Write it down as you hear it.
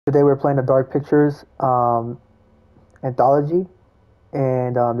Today we're playing the Dark Pictures Anthology,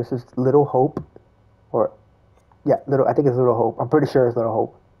 and this is Little Hope, or yeah, Little. I think it's Little Hope. I'm pretty sure it's Little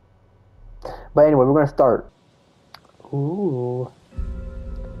Hope. But anyway, we're gonna start. Ooh.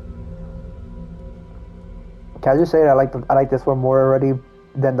 Can I just say that I like this one more already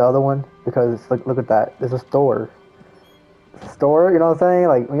than the other one because look at that. There's a store. Store, you know what I'm saying?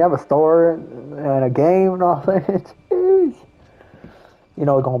 Like when you have a store and a game and all that, you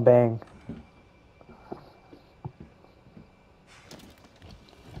know it's gonna bang.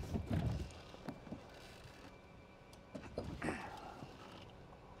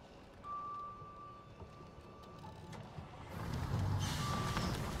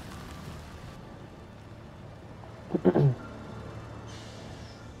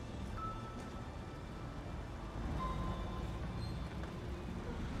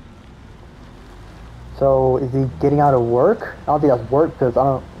 So is he getting out of work? I don't think that's work because I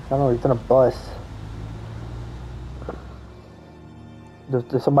don't know. He's on a bus.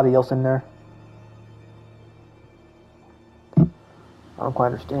 There's somebody else in there. I don't quite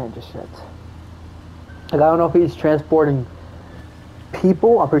understand just yet. Like I don't know if he's transporting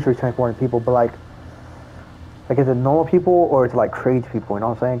people. I'm pretty sure he's transporting people, but like is it normal people or is it like crazy people? You know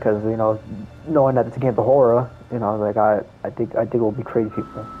what I'm saying? Because you know, knowing that it's a game of horror, you know, like I think it will be crazy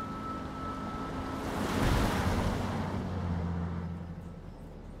people.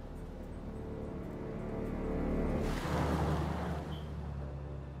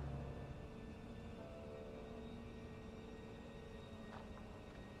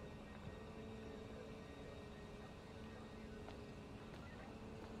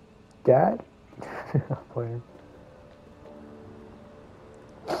 Dad? Playing.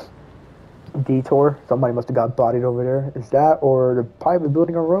 Detour. Somebody must have got bodied over there. Is that or the private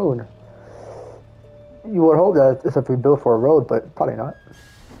building a road? You would hope that it's a built for a road, but probably not.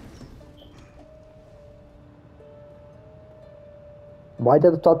 Why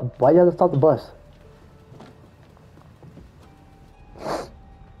did it stop? Why did it stop the bus?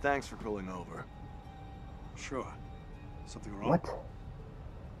 Thanks for pulling over. Sure. Something wrong? What?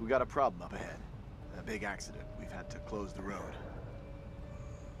 We got a problem up ahead. A big accident. We've had to close the road.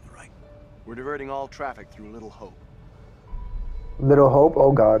 You're right. We're diverting all traffic through Little Hope. Little Hope?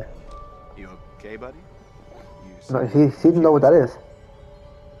 Oh God. You okay, buddy? No, he didn't know what that is.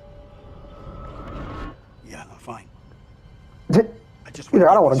 Yeah, I'm fine. I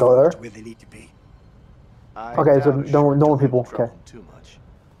don't want to go there. Where they need to be. Okay, so no people. Okay. Too much.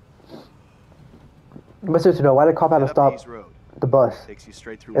 But seriously, though, why did the cop have to stop the bus? Takes you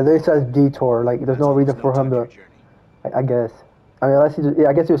straight through. If they says detour, like there's no reason for him to. I guess. I mean, unless yeah,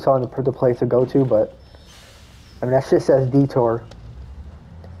 I guess he was telling the place to go to, but I mean that shit says detour.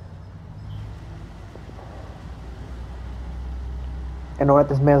 And knowing that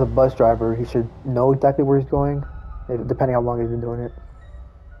this man's a bus driver, he should know exactly where he's going, depending how long he's been doing it.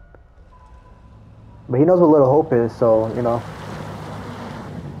 But he knows what Little Hope is, so you know.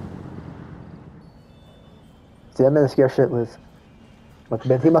 See, that man is scared shitless.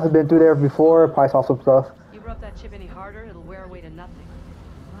 He must have been through there before, probably saw some stuff. You rub that chip any harder, it'll wear away to nothing.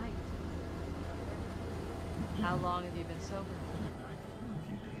 Right. How long have you been sober? A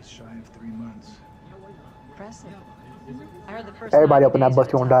few days shy of 3 months. Impressive. I heard the first Everybody up in that bus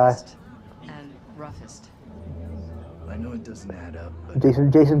gonna die. And roughest. I know it doesn't add up, but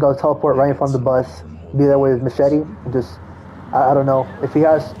Jason's gonna teleport right in front of the bus, be there with his machete, and just, I don't know. If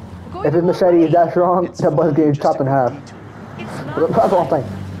his machete is that strong, that bus getting chopped in half. That's all I'm saying.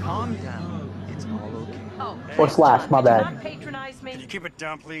 Calm down. It's all okay. Oh, Or slash, my bad. Not patronize me. Can you keep it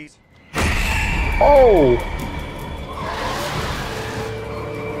down, please? Oh!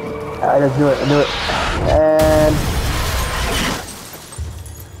 Alright, let's do it. And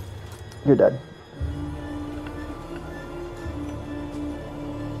you're dead.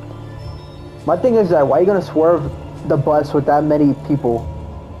 My thing is that why are you gonna swerve the bus with that many people?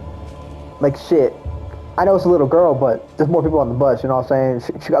 Like shit. I know it's a little girl, but there's more people on the bus, you know what I'm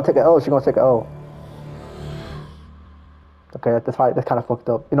saying? She gotta take an L, she gonna take an O. Okay, that's kind of fucked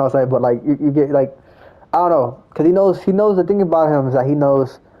up. You know what I'm saying? But like you get like I don't know, cause he knows the thing about him is that he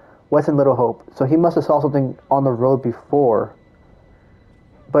knows what's in Little Hope. So he must have saw something on the road before.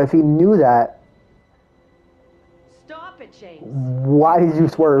 But if he knew that, Stop it, James. why did you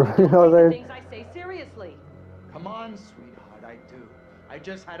swerve? You know what I'm saying? Things I say seriously. Come on, sweetheart, I do. I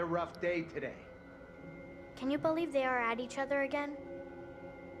just had a rough day today. Can you believe they are at each other again?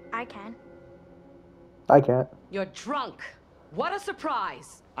 I can. I can't. You're drunk. What a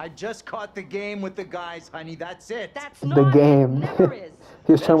surprise. I just caught the game with the guys, honey, that's it. That's The not game. It. Never is.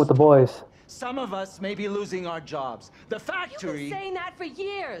 He was chilling with the boys. Some of us may be losing our jobs. The You've factory... been saying that for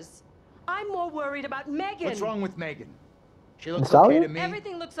years. I'm more worried about Megan. What's wrong with Megan? She looks Nostalgia? okay to me.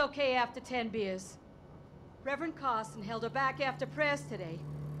 Everything looks okay after 10 beers. Reverend Carson held her back after prayers today.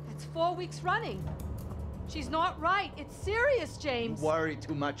 That's 4 weeks running. She's not right. It's serious, James. You worry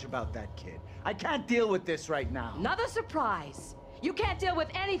too much about that kid. I can't deal with this right now. Another surprise. You can't deal with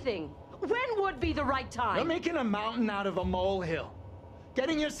anything. When would be the right time? You're making a mountain out of a molehill.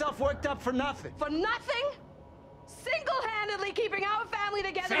 Getting yourself worked up for nothing. For nothing? Single-handedly keeping our family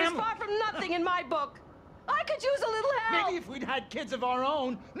together is far from nothing in my book. I could use a little help. Maybe if we'd had kids of our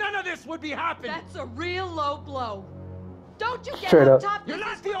own, none of this would be happening. That's a real low blow. Don't you get Straight on up. top? You're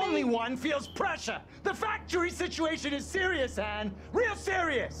not the only one feels pressure. The factory situation is serious, Anne. Real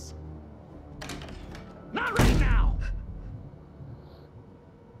serious. Not right now.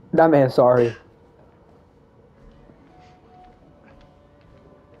 That man's sorry.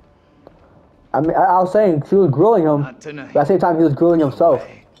 I mean, I was saying she was grilling him, Not tonight. but at the same time he was grilling No himself.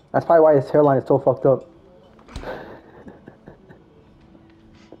 way. That's probably why his hairline is so fucked up.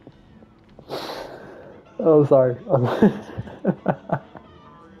 Oh, sorry.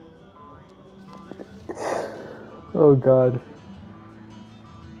 Oh God.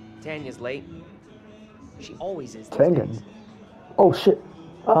 Tanya's late. She always is these Tangan. days. Oh shit.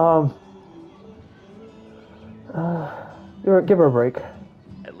 Give her a break.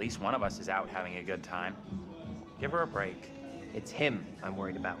 At least one of us is out having a good time. Give her a break. It's him I'm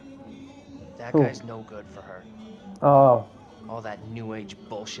worried about. That Who? guy's no good for her. Oh. All that new age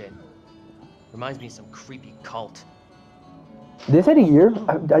bullshit. Reminds me of some creepy cult. Did they say the year?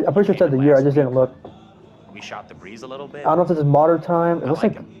 I'm pretty sure it said the year. I just didn't look. We shot the breeze a little bit. I don't know if this is modern time. It I looks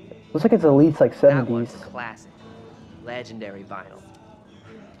like like 'em. looks like it's at least like That one's 70s. a classic. Legendary vinyl.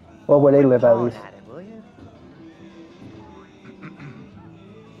 Well, where they live at Pawn least. at it, will you?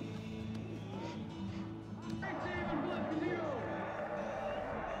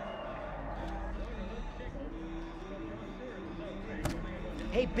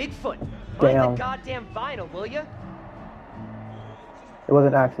 Hey, Bigfoot! Mind Damn. the goddamn vinyl, will you? It was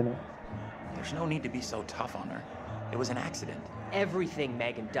an accident. There's no need to be so tough on her. It was an accident. Everything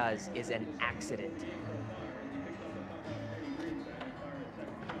Megan does is an accident.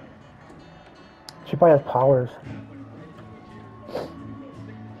 She probably has powers.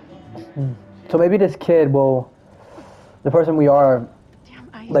 So maybe this kid will, the person we are,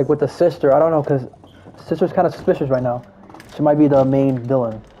 like with the sister, I don't know, because sister's kind of suspicious right now. She might be the main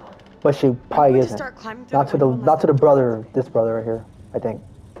villain, but she probably isn't. Not to the brother, this brother right here, I think.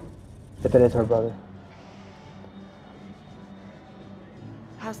 If it is her brother.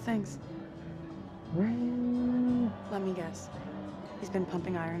 How's things? Let me guess. He's been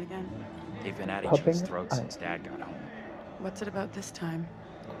pumping iron again. They've been at each Pumping other's throats iron. since Dad got home. What's it about this time?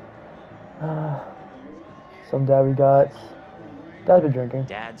 Some dad we got. Dad's been drinking.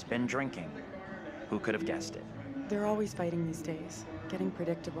 Dad's been drinking. Who could have guessed it? They're always fighting these days. Getting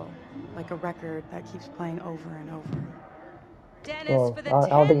predictable. Like a record that keeps playing over and over. Dennis, Well, for the I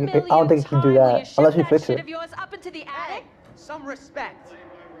don't 10 think I don't think you can do millionth time, will that you unless shove you that fix shit it. of yours up into the attic? Some respect.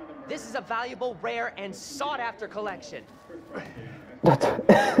 This is a valuable, rare, and sought-after collection.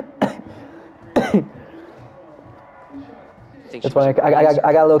 Think It's she funny. was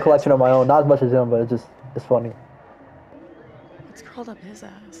I got a little collection of my own. Not as much as him, but it's funny. What's curled up his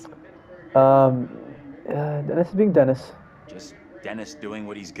ass? Dennis is being Dennis. Just Dennis doing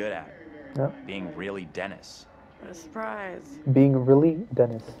what he's good at. Yep. Being really Dennis. What a surprise. Being really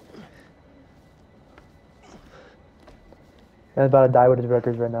Dennis. And about to die with his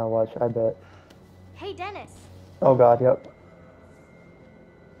records right now. Watch, I bet. Hey, Dennis. Oh God, yep.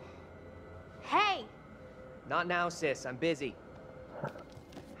 Hey. Not now, sis. I'm busy.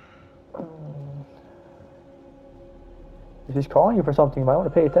 If she's calling you for something, you might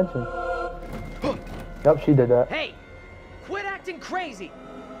want to pay attention. Yep, she did that. Hey! Quit acting crazy!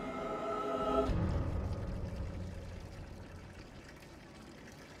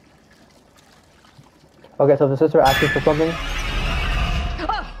 Okay, so if the sister asks us for something, if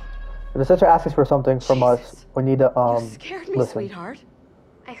the sister asks us for something from us, we need to You scared me, listen. sweetheart.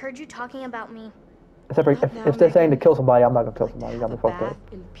 I heard you talking about me. Except for if they're saying to kill somebody, I'm not gonna kill somebody. You got me Have a fucked up.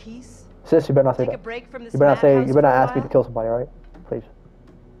 bath in peace. Sis, you better not say Take a that. break from this You better not say. madhouse You better not for a ask me to while. kill somebody, all right? Please.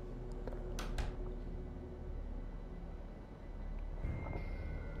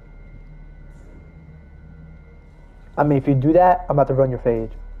 I mean, if you do that, I'm about to run your page.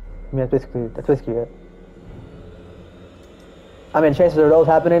 I mean, that's basically it. I mean, chances of those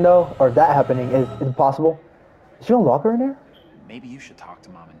happening though, or that happening, is impossible. Is she gonna lock her in there? Maybe you should talk to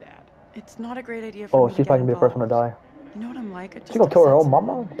Mom and Dad. It's not a great idea for Oh, me to she's get probably gonna be the first one to involved. die. You know what I'm like? I just She gonna kill her upsets own her.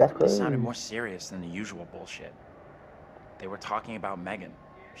 mama? That's They crazy. sounded more serious than the usual bullshit. They were talking about Megan.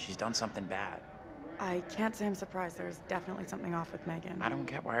 She's done something bad. I can't say I'm surprised. There's definitely something off with Megan. I don't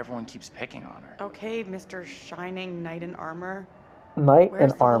get why everyone keeps picking on her. Okay, Mr. Shining Knight in Armor. Knight Where's in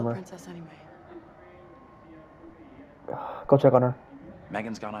the little armor. princess anyway? Go check on her.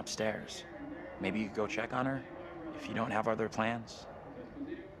 Megan's gone upstairs. Maybe you could go check on her if you don't have other plans.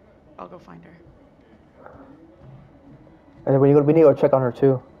 I'll go find her. And then we need to go check on her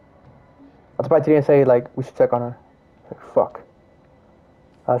too. I'm surprised he didn't say like we should check on her. Like fuck.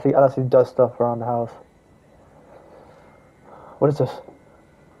 Unless he does stuff around the house. What is this?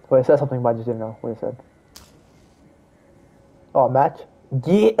 Wait, it said something, but I just didn't know what it said. Oh, match?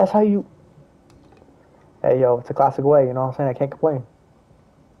 Yeah, that's how you... Hey, yo, it's a classic way, you know what I'm saying? I can't complain.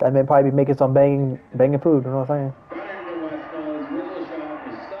 That man probably be making some banging food, you know what I'm saying?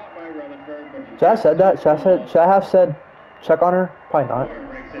 Should I have said that? Should I have said check on her? Probably not.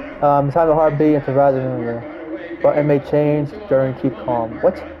 It's time to heartbeat and to rather than... But it may change during keep calm.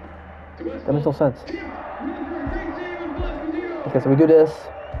 What? That makes no sense. Okay, so we do this.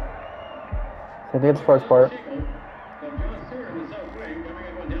 Same thing as the first part.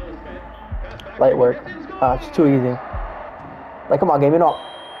 Light work. It's too easy. Like, come on, game, you know.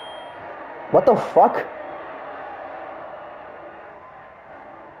 What the fuck?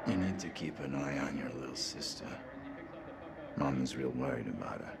 You need to keep an eye on your little sister. Mama's real worried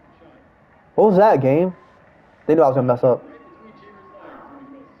about her. What was that, game? They knew I was gonna mess up.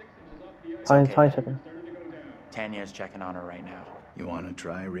 Okay. Tiny checking. Tanya's checking on her right now. You want to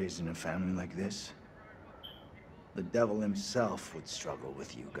try raising a family like this? The devil himself would struggle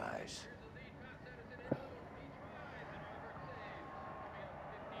with you guys.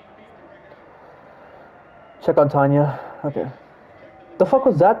 Check on Tanya. Okay. The fuck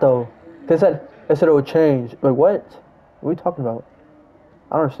was that though? They said it would change. Wait, what? What are we talking about?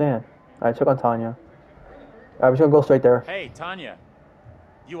 I don't understand. Alright, check on Tanya. Alright, we're just gonna go straight there. Hey, Tanya.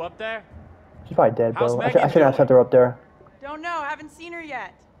 You up there? She's probably dead, How's bro. I Megan shouldn't have sent her up there. Don't know. Haven't seen her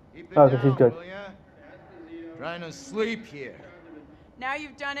yet. Keep it Okay, down, she's good. will ya? Trying to sleep here. Now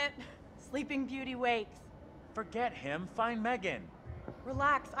you've done it. Sleeping Beauty wakes. Forget him. Find Megan.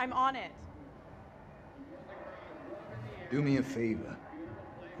 Relax. I'm on it. Do me a favor.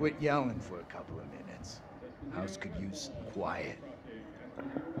 Quit yelling for a couple of minutes. House could use some quiet.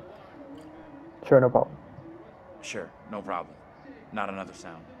 Sure, no problem. Sure, no problem. Not another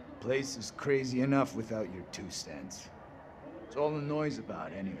sound. Place is crazy enough without your 2 cents. What's all the noise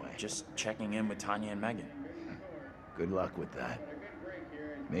about anyway? Just checking in with Tanya and Megan. Good luck with that.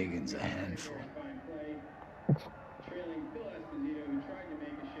 Megan's a handful.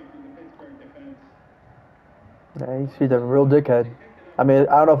 Yeah, he's a real dickhead. I mean,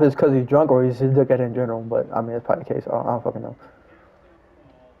 I don't know if it's because he's drunk or he's a dickhead in general, but I mean, it's probably the case. I don't fucking know.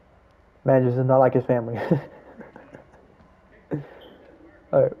 Man just is not like his family.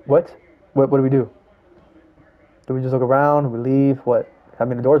 Alright, what? What do we do? Do we just look around? We leave? What? I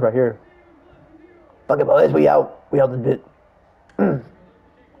mean, the door's right here. Fuck it, boys, we out. We out this bit.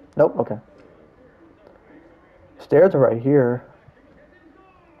 Nope, okay. Stairs are right here.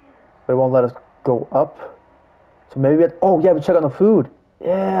 But it won't let us go up. So maybe we have, oh yeah, we check on the food.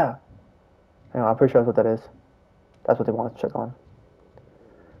 Yeah. Hang on, I'm pretty sure that's what that is. That's what they want us to check on.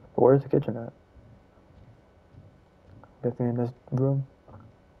 But where's the kitchen at? Guessing in this room.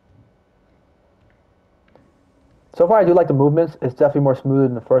 So far I do like the movements. It's definitely more smooth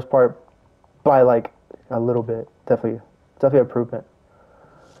than the first part by like a little bit. Definitely improvement.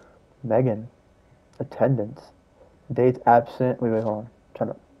 Megan. Attendance. Dates absent. Wait, hold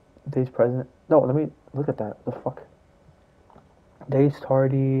on. Days present. No, let me look at that. What the fuck? Days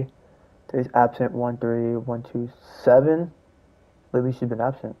tardy. Days absent. 1, 3, 1, 2, 7. Lately she's been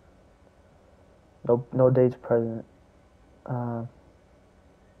absent. No dates present.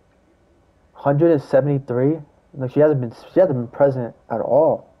 173. Like she hasn't been present at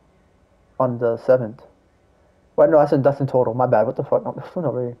all on the 7th. Well, no, that's in total. My bad. What the fuck? No,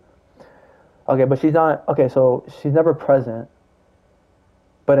 really. Okay, but she's not. Okay, so she's never present.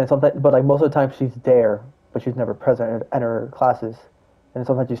 But like most of the time she's there, but she's never present in her classes, and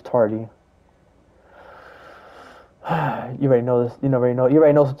sometimes she's tardy. You already know this. You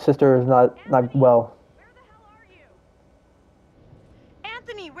already know sister is not well. Where the hell are you?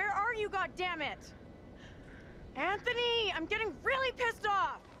 Anthony, where are you, goddammit? Anthony, I'm getting really pissed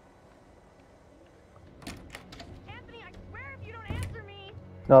off. Anthony, I swear if you don't answer me.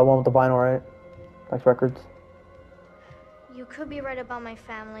 No, the one with the vinyl, right? Nice records. You could be right about my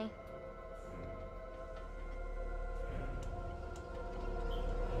family.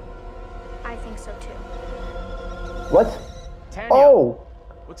 I think so too. What? Tanya, Oh!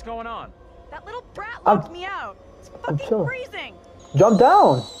 what's going on? That little brat I'm- locked me out. It's I'm fucking chilling. freezing. Jump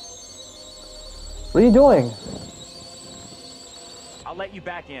down! What are you doing? I'll let you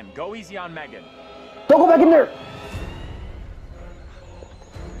back in. Go easy on Megan. Don't go back in there!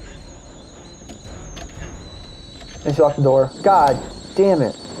 And she locked the door. God damn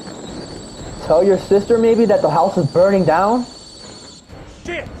it. Tell your sister maybe that the house is burning down?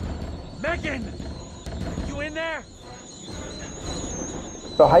 Shit! Megan! You in there?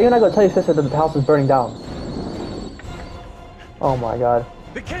 Bro, how you not gonna tell your sister that the house is burning down? Oh my god.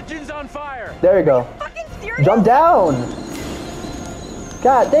 The kitchen's on fire! There you go. Fucking serious? Jump down!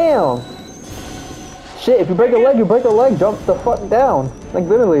 God damn! Shit, if you break a leg, you break a leg. Jump the fuck down. Like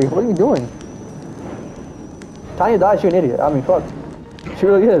literally, what are you doing? Tanya died, she's an idiot. I mean, fuck. She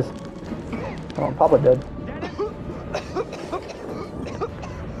really is. Oh, Papa dead.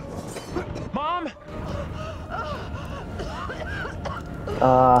 Mom?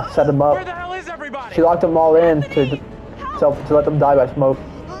 Set them Where the up. hell is everybody? She locked them all in to let them die by smoke.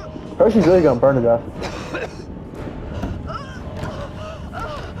 Hershey's really gonna burn to death.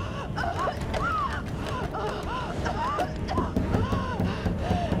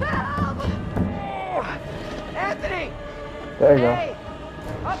 Anthony! There you go. Hey!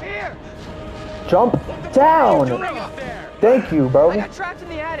 Up here! Jump down! Doing up there? Thank you, bro. I got trapped in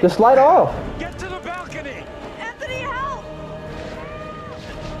the attic. Just slide off. Get to the balcony! Anthony, help!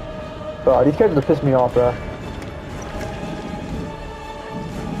 Bro, these characters piss me off, bro.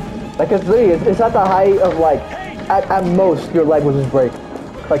 Like, it's literally, it's at the height of, like, at most, your leg will just break.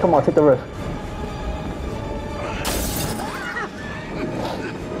 Like, come on, take the risk.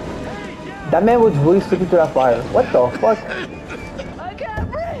 That man was really sticking to that fire. What the fuck? I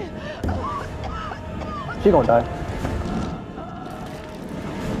can't breathe! She gonna die.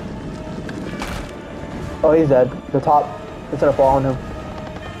 Oh, he's dead. The top, instead of falling him.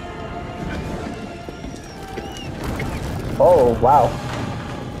 Oh, wow.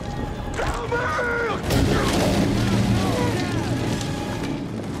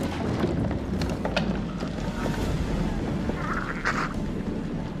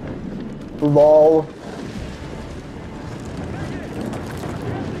 LOL.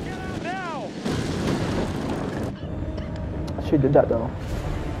 Now! She did that though.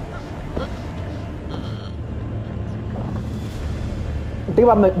 The thing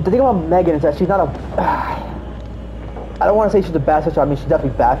about Megan is that she's not a. I don't want to say she's a bad sister. I mean, she's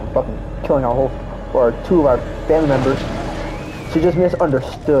definitely bad for fucking killing our whole, or two of our family members. She just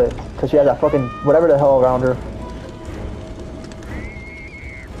misunderstood because she has that fucking whatever the hell around her.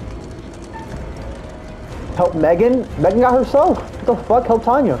 Help Megan? Megan got herself. What the fuck? Help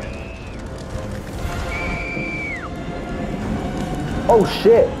Tanya. Oh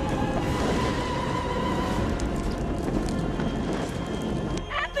shit.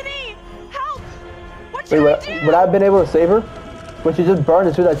 Anthony, help! What Wait, should I do? would I have been able to save her? But she just burned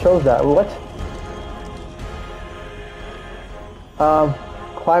as soon as I chose that. What?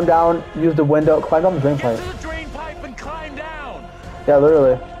 Climb down, use the window, climb down the drain pipe. Get to the drain pipe and climb down! Yeah,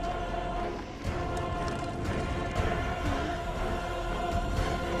 literally.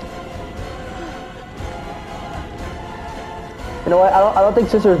 You know what? I don't think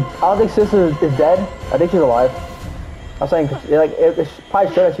sister is dead. I think she's alive. I'm saying, like, it's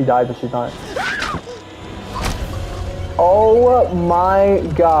probably sure that she died, but she's not. Oh my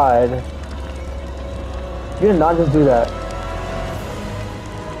god! You did not just do that.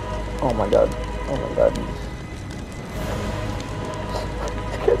 Oh my god. Oh my god.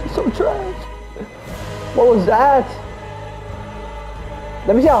 This kid's so trash. What was that?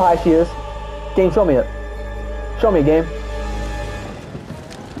 Let me see how high she is. Game, show me it. Show me, game.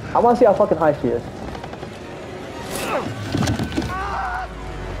 I want to see how fucking high she is.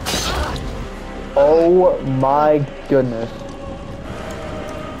 Oh my goodness.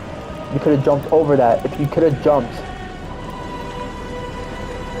 You could have jumped over that. If you could have jumped.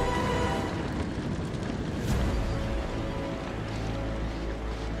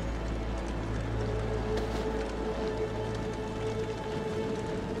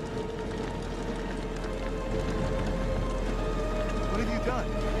 What have you done?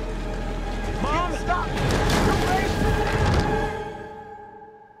 Mom! Stop!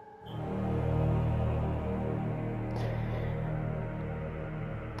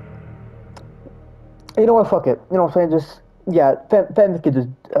 You know what? Fuck it. You know what I'm saying? Just, yeah, fam could just,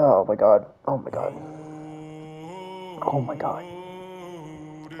 oh my god. Oh my god. Oh my god.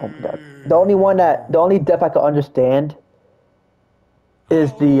 Oh my god. The only death I could understand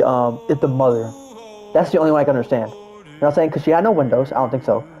is the mother. That's the only one I can understand. You know what I'm saying? Because she had no windows. I don't think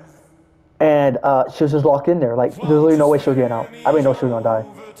so. And she was just locked in there. Like, there's literally no way she was getting out. I already know she was gonna die.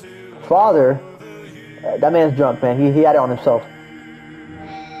 Father, that man's drunk, man. He had it on himself.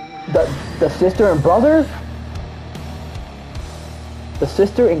 The sister and brother? The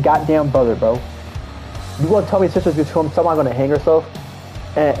sister and goddamn brother, bro. You gonna tell me sister's just someone gonna hang herself?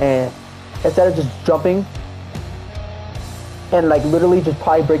 And instead of just jumping and like literally just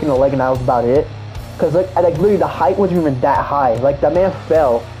probably breaking a leg and that was about it. Cause like literally the height wasn't even that high. Like that man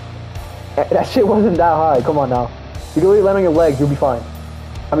fell. That shit wasn't that high. Come on now. You can really land on your legs, you'll be fine.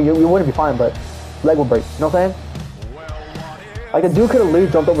 I mean, you wouldn't be fine, but leg will break. You know what I'm saying? Like the dude could have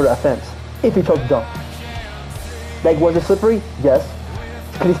literally jumped over that fence if he chose to jump. Like was it slippery? Yes.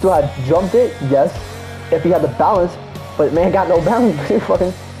 Could he still have jumped it? Yes. If he had the balance, but man got no balance. He's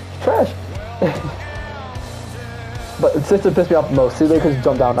fucking trash. But the sister pissed me off the most. See, they could just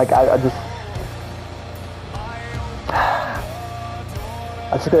jump down. Like I just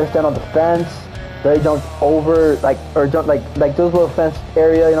gotta stand on the fence. They jumped over, like those little fence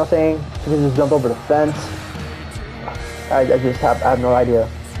area. You know what I'm saying? She could just jump over the fence. I have no idea.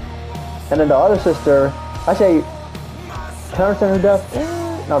 And then the other sister, actually, can I understand her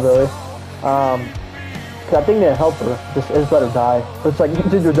death? Not really. Cause I think they help her. Just let her die. It's like you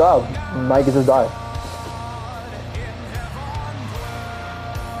did your job. Mike is just die.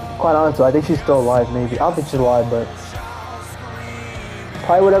 Quite honestly, I think she's still alive. Maybe I don't think she's alive, but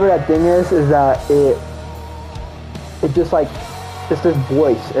probably whatever that thing is that it just like it's this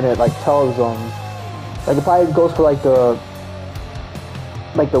voice and it like tells like it probably goes for like the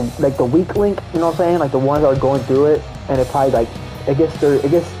weak link. You know what I'm saying? Like the ones that are going through it, and it probably like it gets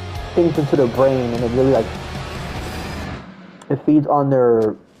things into their brain, and it really like it feeds on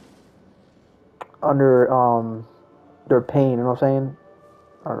their pain. You know what I'm saying?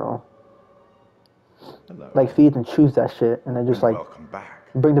 I don't know. Hello. Like feeds and chews that shit, and then just like welcome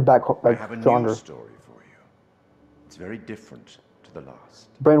back. brings it back like I have a stronger. new story for you. It's very different to the last.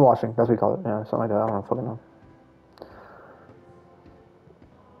 Brainwashing, that's what we call it. Yeah, something like that. I don't know, fucking know.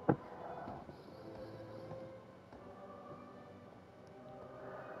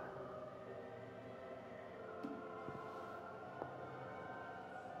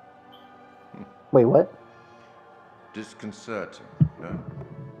 Wait, what? Disconcerting, no?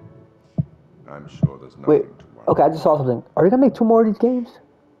 I'm sure there's nothing Wait, to worry. okay, I just saw something. Are you gonna make 2 more of these games?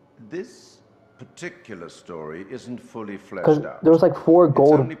 This particular story isn't fully fleshed Because out. there was like 4 It's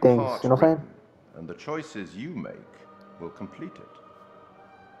gold only things, part you know what I'm saying? written, and the choices you make will complete it.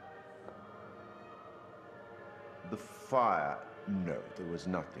 The fire, no, there was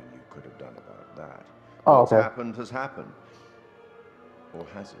nothing you could have done about that. Oh, What's okay. happened has happened. Or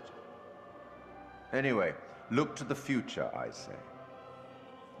has it? Anyway, look to the future, I say.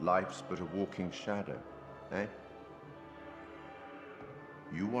 Life's but a walking shadow, eh?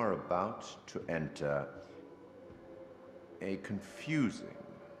 You are about to enter a confusing,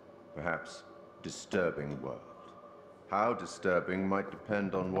 perhaps disturbing world. How disturbing might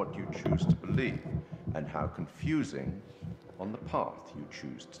depend on what you choose to believe, and how confusing on the path you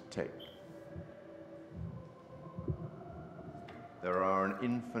choose to take. There are an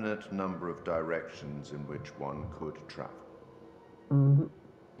infinite number of directions in which one could travel. Mm-hmm.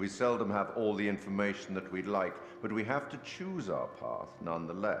 We seldom have all the information that we'd like, but we have to choose our path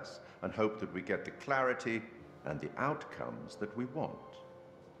nonetheless, and hope that we get the clarity and the outcomes that we want.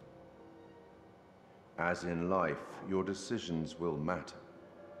 As in life, your decisions will matter.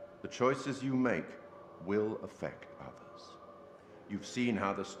 The choices you make will affect others. You've seen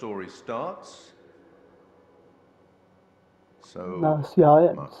how the story starts, so Now see how it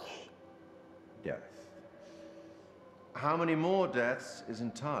ends. much death. How many more deaths is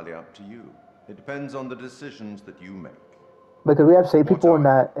entirely up to you. It depends on the decisions that you make. But could we have saved people in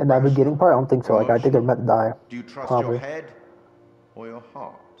What that beginning part? I don't think so. Like I think they're meant to die. Do you trust Probably. your head or your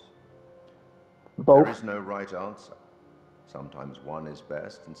heart? Both. There is no right answer. Sometimes one is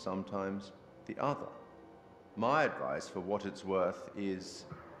best and sometimes the other. My advice, for what it's worth, is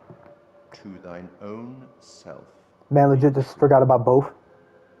to thine own self. Man, legit just forgot about both.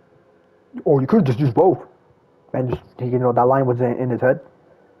 Or you could just use both. Man, just that line was in his head.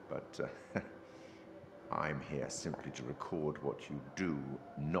 But I'm here simply to record what you do,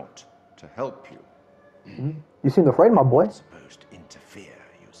 not to help you. Mm-hmm. You seem afraid, my boy. I'm supposed to interfere,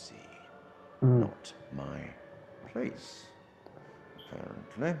 you see. Not my place,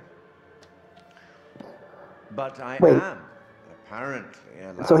 apparently. But I am apparently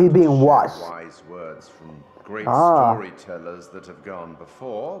allowed so he's being to share watched. wise words from great storytellers that have gone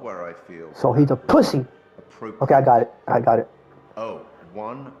before, where I feel. So he's a pussy. Okay, I got it. Oh,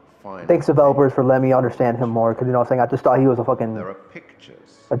 one final Thanks developers for letting me understand him more, because you know what I'm saying, I just thought he was a fucking There are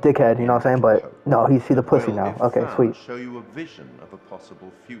pictures. a dickhead, you know what I'm saying, but no, he's the pussy Will, now. if Okay, found, sweet. show you a vision of a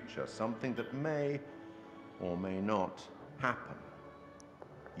possible future, something that may or may not happen.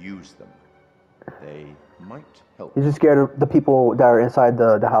 Use them. They might help. He's just scared of the people that are inside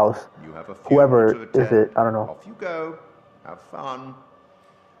the house. You have a funeral Whoever to is attend. it, I don't know. Off you go. Have fun.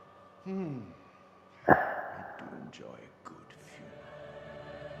 I do enjoy a good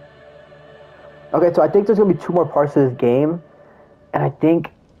funeral. Okay, so I think there's gonna be 2 more parts to this game, and I think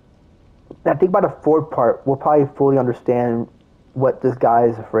by the 4th part we'll probably fully understand what this guy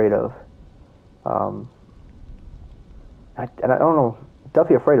is afraid of. And I don't know,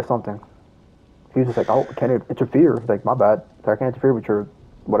 definitely afraid of something. He was just like, oh, can't interfere. Like, my bad. I can't interfere with your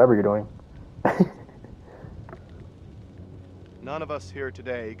whatever you're doing. None of us here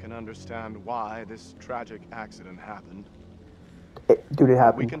today can understand why this tragic accident happened. Dude, it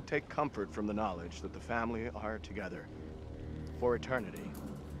happened. We can take comfort from the knowledge that the family are together for eternity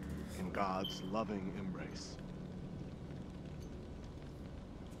in God's loving embrace.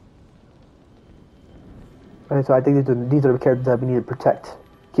 Okay, so I think these are the characters that we need to protect.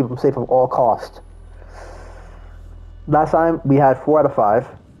 Keep them safe at all costs. Last time we had 4 out of 5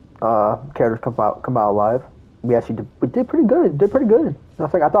 characters come out alive. We did pretty good. I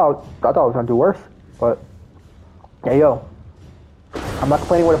thought I was gonna do worse, but yeah, yo, I'm not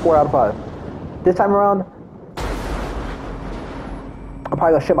complaining with a 4 out of 5. This time around, I'm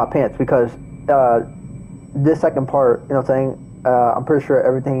probably gonna shit my pants because this second part, you know what I'm saying? I'm pretty sure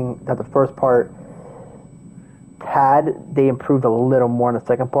everything that the first part had, they improved a little more in the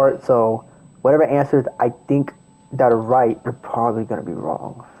second part. So whatever answers I think that are right, they're probably gonna be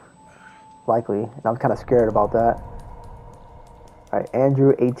wrong. Likely, and I'm kind of scared about that. All right,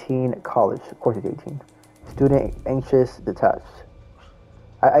 Andrew, 18, college. Of course he's 18. Student, anxious, detached.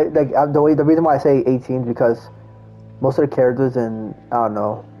 The reason why I say 18 is because most of the characters in, I don't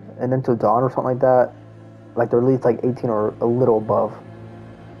know, and Until Dawn or something like that, like they're at least like 18 or a little above.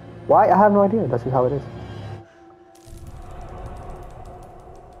 Why? I have no idea. That's just how it is.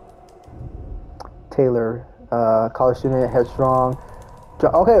 Taylor, college student, headstrong.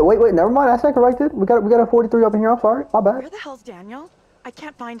 Okay, wait, never mind. I stand corrected. We got a 43 up in here. I'm sorry, my bad. Where the hell's Daniel? I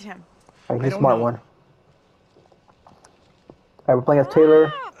can't find him. Alright, he's a smart one. Alright, we're playing as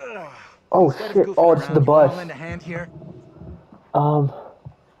Taylor. Oh shit! Oh, this is the bus. Lend a hand here. Want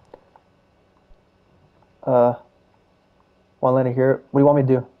to lend it here? What do you want me to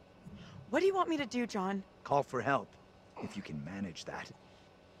do? What do you want me to do, John? Call for help, if you can manage that.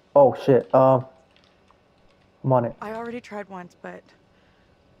 Oh shit. I'm on it. I already tried once, but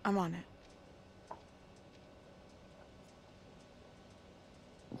I'm on it.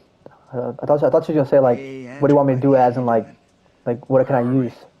 I thought you were gonna say like, what do you want me to do? As in like what can I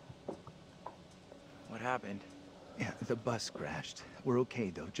use? What happened? Yeah, the bus crashed. We're okay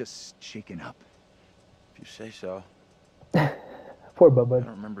though, just shaken up. If you say so. Poor I Bubba.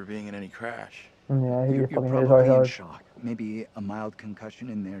 don't remember being in any crash. Yeah, You're fucking hit probably in hard. shock. Maybe a mild concussion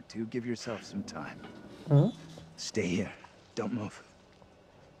in there too. Give yourself some time. Mm-hmm. Stay here. Don't move.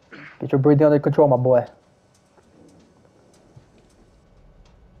 Get your breathing under control, my boy.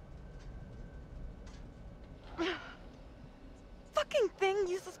 Fucking thing,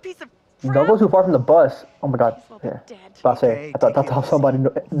 useless piece of Don't go too far from the bus. Oh my god. Yeah. About to say, I thought that was somebody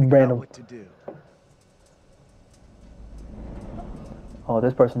random. What to do. Oh,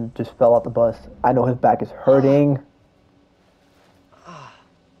 this person just fell off the bus. I know his back is hurting.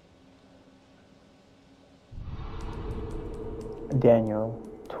 Daniel,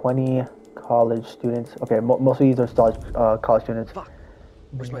 20 college students. Okay, most of these are college students. Fuck.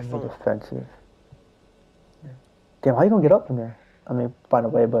 Where's my phone? Defensive. Damn, how you gonna get up from there? I mean, find a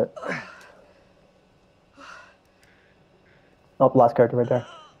way, but. Oh, last character right there.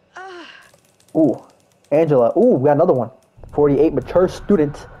 Ooh, Angela. Ooh, we got another one. 48, mature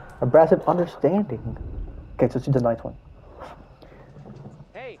student, abrasive understanding. Okay, so she's a nice one.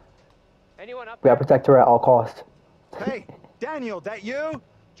 Hey, anyone up We gotta protect her at all costs. Hey, Daniel, that you?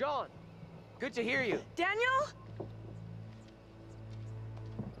 John, good to hear you. Daniel?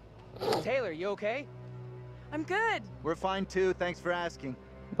 Taylor, you okay? I'm good. We're fine too, thanks for asking.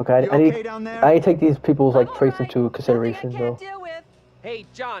 Okay, You I need okay down there? I need to take these people's like traits into consideration, though. Hey,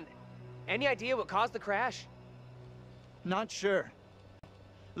 John, any idea what caused the crash? Not sure.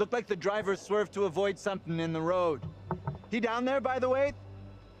 Looked like the driver swerved to avoid something in the road. He down there, by the way?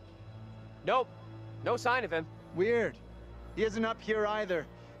 Nope, no sign of him. Weird. He isn't up here either.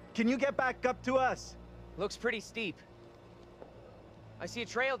 Can you get back up to us? Looks pretty steep. I see a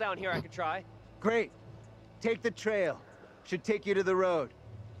trail down here I could try. Great. Take the trail. Should take you to the road.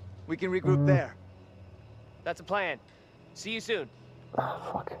 We can regroup there. That's a plan. See you soon. Oh,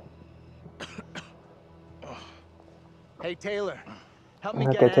 fuck. Hey, Taylor. Help me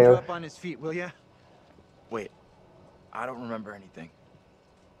Okay, get Andrew Taylor. up on his feet, will ya? Wait, I don't remember anything.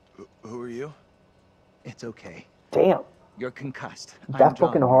 Who are you? It's okay. Damn. You're concussed. That's I'm John,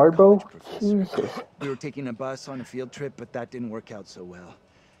 fucking your hard, bro. college professor. Jesus. We were taking a bus on a field trip, but that didn't work out so well.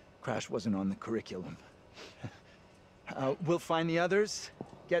 Crash wasn't on the curriculum. We'll find the others,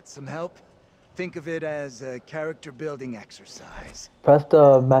 get some help. Think of it as a character building exercise. Press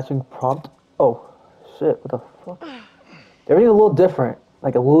the matching prompt. Oh, shit. What the fuck? Everything's a little different.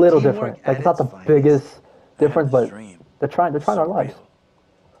 Like a little Teamwork different. Like at it's not the its finest. biggest I had difference, this but dream. they're trying our lives. Surreal.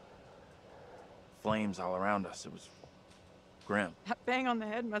 Flames all around us. It was grim. That bang on the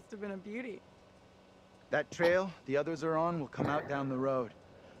head must have been a beauty. That trail the others are on will come out down the road.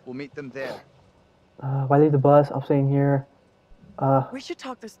 We'll meet them there. Why leave the bus? I'm staying here. We should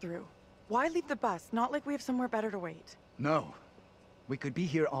talk this through. Why leave the bus? Not like we have somewhere better to wait. No. We could be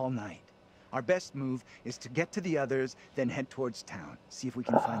here all night. Our best move is to get to the others, then head towards town. See if we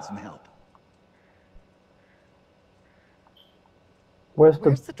can find some help. Where's the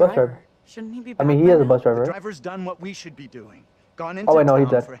Where's the bus driver? driver? Shouldn't he be I back mean, he by is a now? bus driver, The right? driver's done what we should be doing. Gone into wait, no, he's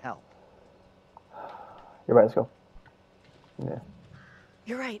town dead. for help. You're right, let's go. Yeah.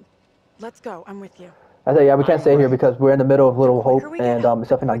 You're right. Let's go. I'm with you. I said, yeah, we can't stay here right. because we're in the middle of Little The quicker Hope, we get and help, it's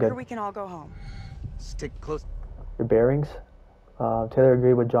definitely the not quicker good. we can all go home. Stick close. Your bearings. Taylor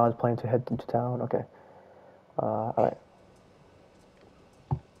agreed with John's plan to head into town. Okay. Alright.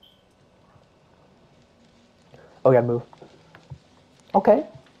 Oh, yeah, move. Okay.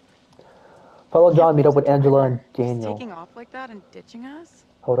 Follow John, meet up with Angela and Just Daniel. taking off like that and ditching us?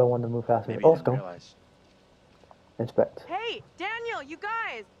 Hold on, one to move faster. Maybe Oh, you let's didn't go. realize. Inspect. Hey, Daniel, you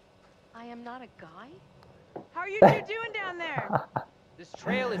guys! I am not a guy? How are you two doing down there? This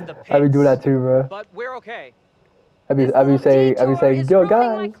trail is the pits. I be doing that too, bro. But we're okay. I be saying, go My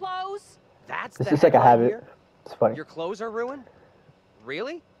guys. clothes. That's It's the just like a headline habit. here? It's funny. Your clothes are ruined?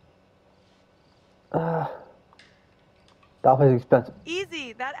 Really? The outfit is expensive.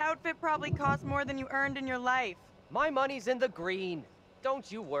 Easy. That outfit probably cost more than you earned in your life. My money's in the green.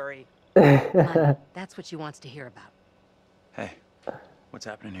 Don't you worry. Money. That's what she wants to hear about. Hey, what's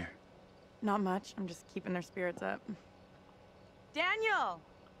happening here? Not much. I'm just keeping their spirits up. Daniel,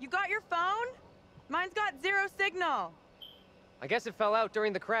 you got your phone? Mine's got 0 signal. I guess it fell out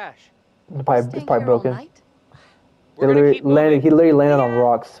during the crash. It's probably Staying here all broken. night? We're gonna keep moving. He literally landed on Yeah.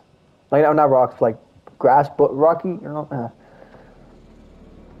 rocks. Like, no, not rocks, like grass, but rocky, you know?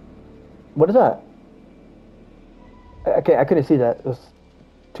 What is that? I couldn't see that. It was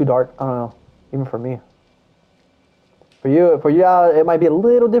too dark. I don't know. Even for me. For you, it might be a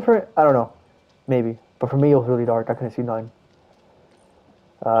little different. I don't know. Maybe. But for me, it was really dark. I couldn't see nothing.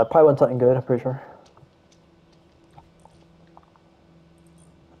 Probably wasn't something good, I'm pretty sure.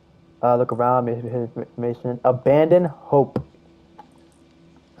 Look around, information. Abandon hope.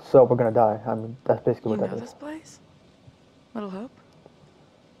 So we're gonna die. I mean, that's basically You what know that this is. place? Little Hope?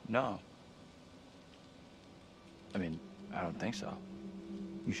 No. I mean, I don't think so.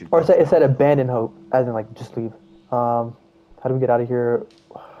 You should. Or go it said for abandon hope, as in like just leave. How do we get out of here?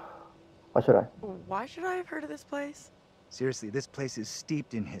 Why should I? Why should I have heard of this place? Seriously, this place is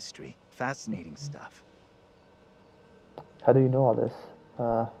steeped in history. Fascinating stuff. How do you know all this?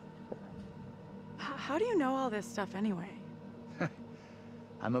 How do you know all this stuff anyway?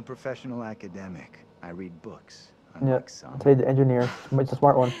 I'm a professional academic. I read books. Yeah, Unlike some. today's the engineer. It's a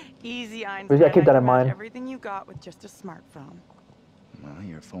smart one. Easy, Einstein. We gotta keep that I in can match mind. Everything you got with just a smartphone. Well,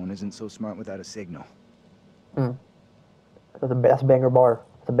 your phone isn't so smart without a signal. That's a banger bar.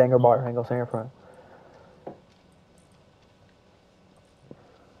 It's a banger bar. I ain't gonna say in front.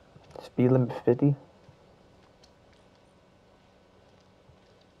 Speed limit 50.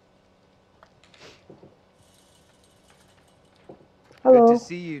 Hello. Good to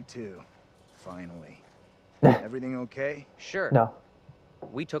see you two. Finally. Everything okay? Sure. No.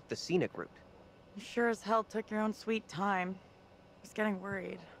 We took the scenic route. You sure as hell took your own sweet time. I was getting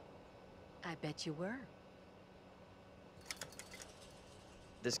worried. I bet you were.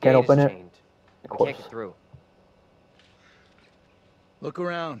 This Can't gate open is it? chained. Of We can't course. get through. Look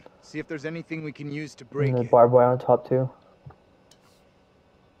around. See if there's anything we can use to break And the it. barbed wire on top too.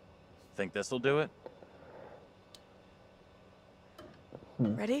 Think this'll do it?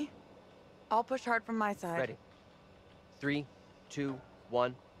 Ready? I'll push hard from my side. Ready. 3, 2,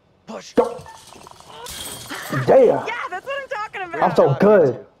 1. Push. Yeah. Yeah, that's what I'm talking about. I'm so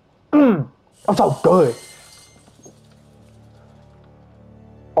good. I'm so good.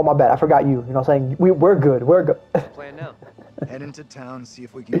 Oh, my bad. I forgot you. You know what I'm saying? We're good. We're good. Plan now. Head into town, see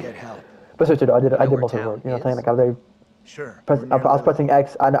if we can get help. But seriously, though, I did where most of the town work. You know what I'm saying? is? Like, I was, Sure. I was pressing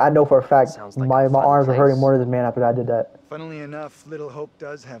X. I know for a fact Sounds like my a fun arms were hurting place. more than this man after I did that. Funnily enough, Little Hope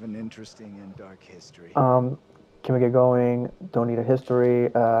does have an interesting and dark history. Can we get going? Don't need a history.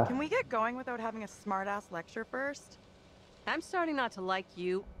 Can we get going without having a smart-ass lecture first? I'm starting not to like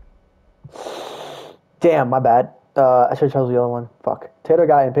you. Damn, my bad. I should have chosen the other one. Fuck. Taylor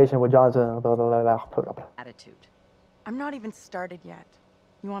got impatient with Johnson. Blah, blah, blah, blah. Attitude. I'm not even started yet.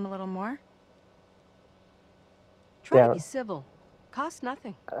 You want a little more? Try to be civil. Costs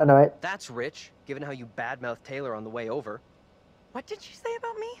nothing. I know, right? That's rich, given how you badmouthed Taylor on the way over. What did you say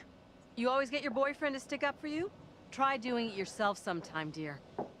about me? You always get your boyfriend to stick up for you? Try doing it yourself sometime, dear.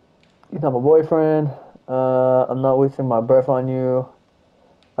 He's not my boyfriend. I'm not wasting my breath on you.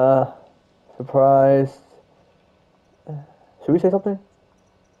 Surprised. Should we say something?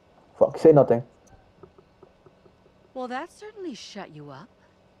 Fuck, say nothing. Well, that certainly shut you up.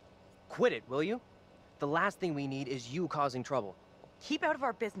 Quit it, will you? The last thing we need is you causing trouble. Keep out of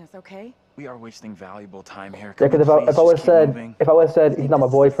our business, okay? We are wasting valuable time here. Yeah, because if I would have said he's not my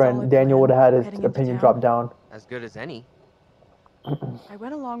boyfriend, Daniel would have had his opinion dropped down. As good as any. I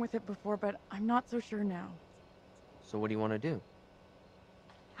went along with it before, but I'm not so sure now. So what do you want to do?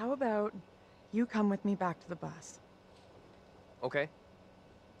 How about you come with me back to the bus? Okay.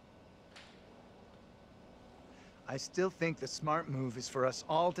 I still think the smart move is for us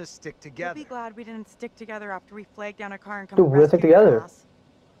all to stick together. You'll be glad we didn't stick together after we flagged down a car and come Dude, we'll stick rescue your together. ass.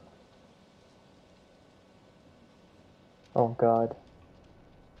 Oh god.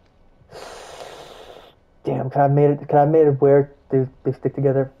 Damn, could I have made it where they stick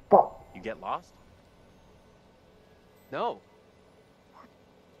together? Fuck. You get lost? No.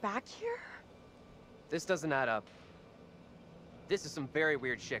 Back here? This doesn't add up. This is some very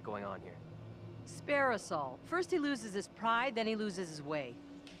weird shit going on here. Spare us all. First he loses his pride, then he loses his way.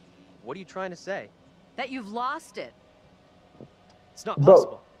 What are you trying to say? That you've lost it. It's not Bro,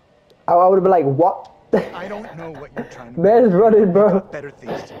 possible. I would have been like, what? I don't know what you're trying to do. Man's running, bro. Got better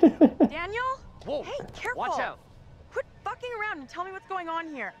things to do. Daniel? Whoa! Hey, careful! Watch out! Quit fucking around and tell me what's going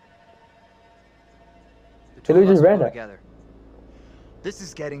on here. The two Hey, of we us just will ran go that. together. This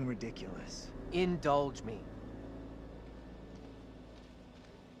is getting ridiculous. Indulge me.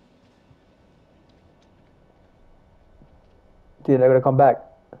 Dude, they're gonna come back.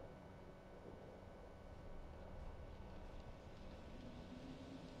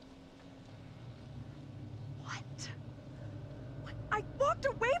 What? I walked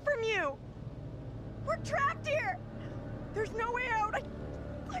away from you! We're trapped here! There's no way out!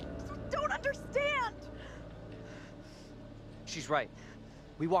 I don't understand! She's right.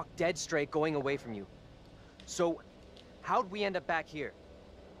 We walked dead straight going away from you. So, how'd we end up back here?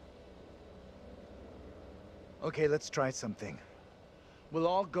 Okay, let's try something. We'll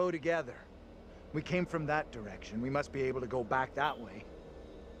all go together. We came from that direction. We must be able to go back that way.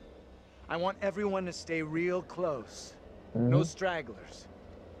 I want everyone to stay real close. No stragglers.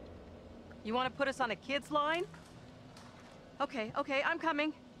 You want to put us on a kid's line? Okay, I'm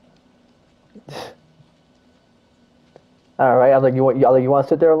coming. All right, I was like, you want to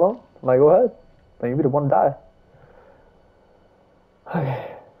sit there alone? I'm like, go ahead. Like, you be the one to die. Okay.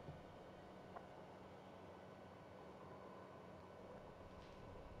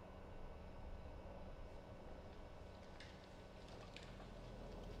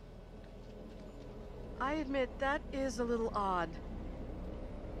 I admit, that is a little odd.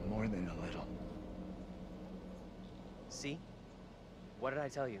 More than a little. See? What did I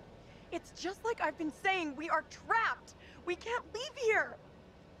tell you? It's just like I've been saying, we are trapped! We can't leave here!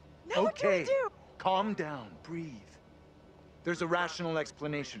 Now what can we Okay, do? calm down, breathe. There's a rational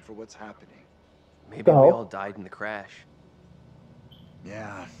explanation for what's happening. Maybe we all died in the crash.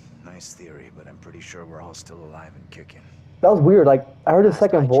 Yeah, nice theory, but I'm pretty sure we're all still alive and kicking. That was weird. Like, I heard a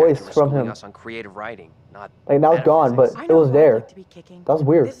second voice They were from schooling him. us on creative writing, not Like, now it's gone, but I it know was who I'd there. like to be kicking. That was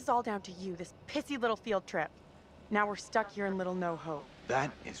weird. This is all down to you, this pissy little field trip. Now we're stuck here in Little No Hope.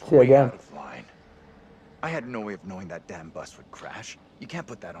 That is See you way again. out of line. I had no way of knowing that damn bus would crash. You can't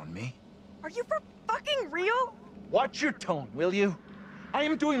put that on me. Are you for fucking real? Watch your tone, will you? I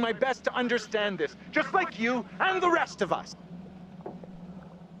am doing my best to understand this, just like you and the rest of us.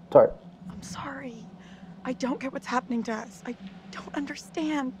 Sorry. I'm sorry. I don't get what's happening to us. I don't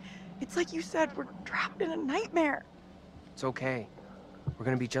understand. It's like you said, we're trapped in a nightmare. It's okay. We're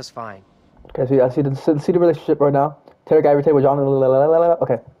gonna be just fine. Okay, so I see the relationship right now. Taylor got irritated with John.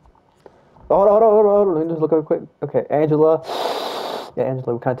 Okay. Hold on. Let me just look at it quick. Okay, Angela. Yeah,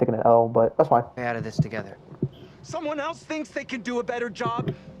 Angela, we're kind of taking an L, but that's fine. Stay out of this together. Someone else thinks they can do a better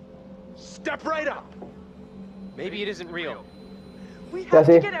job? Step right up. Maybe it isn't real. We Yeah, have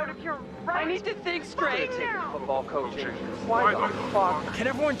to see? get out of here right I need to think straight. right now. Football coaching. Why the fuck? Can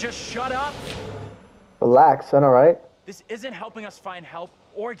everyone just shut up? Relax, I know, right? This isn't helping us find help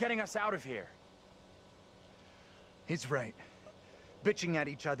or getting us out of here. He's right. Bitching at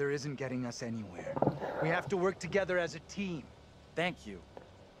each other isn't getting us anywhere. We have to work together as a team. Thank you.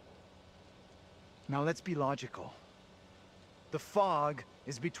 Now let's be logical. The fog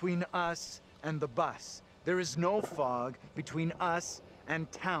is between us and the bus. There is no fog between us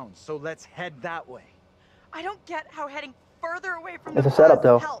and town, so let's head that way. I don't get how heading further away from It's the a setup, bus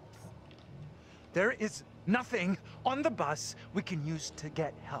though. helps. There is nothing on the bus we can use to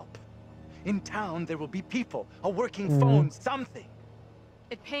get help. In town, there will be people, a working phone, something.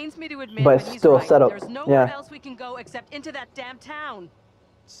 It pains me to admit, But but it's he's still a right. setup. There's nowhere Yeah. else we can go except into that damn town.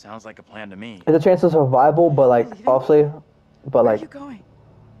 Sounds like a plan to me. It's a chance of survival, but like, obviously, but Where are like, you going?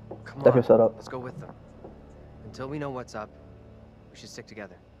 Come definitely on, set up. let's go with them. Until we know what's up, we should stick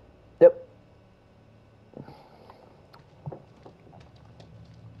together. Yep.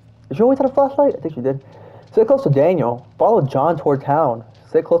 Did you always have a flashlight? I think you did. Stay close to Daniel. Follow John toward town.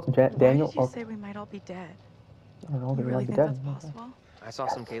 Stay close to Daniel. Why did you say we might all be dead? I don't know. You They really might be think dead. that's possible? I saw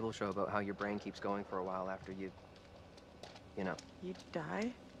some cable show about how your brain keeps going for a while after you know, You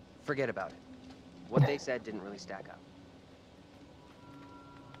die? forget about it. What they said didn't really stack up.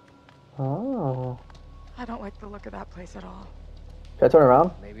 Oh. I don't like the look of that place at all. Should I turn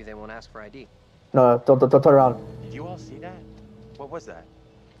around? Maybe they won't ask for ID. No, don't turn around. Did you all see that? What was that?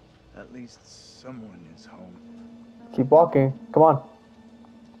 At least someone is home. Keep walking. Come on.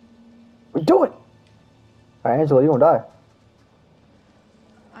 We do it. All right, Angela, you won't die.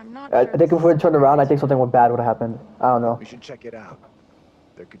 I'm not I sure think if we turned around, I think something bad would have happened. I don't know. We should check it out.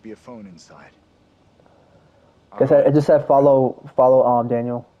 There could be a phone inside. Guess I just said follow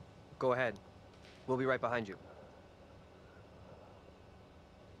Daniel. Go ahead. We'll be right behind you.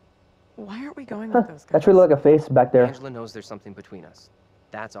 Why aren't we going with those guys? That tree looked like a face back there. Angela knows there's something between us.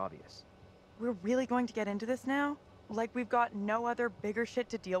 That's obvious. We're really going to get into this now? Like we've got no other bigger shit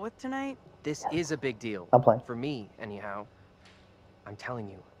to deal with tonight? This is a big deal. I'm playing. For me, anyhow. I'm telling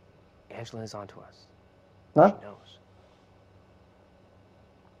you, Angela is onto us. Huh? She knows.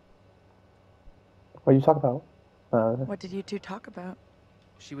 What are you talking about? What did you two talk about?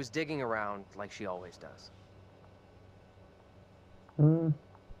 She was digging around like she always does. What'd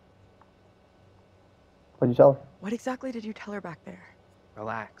you tell her? What exactly did you tell her back there?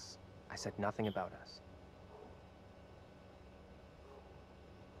 Relax. I said nothing about us.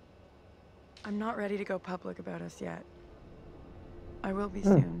 I'm not ready to go public about us yet. I will be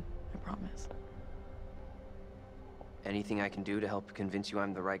soon, I promise. Anything I can do to help convince you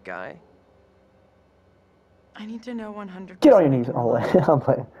I'm the right guy? I need to know 100% Get on your knees. Oh, I'm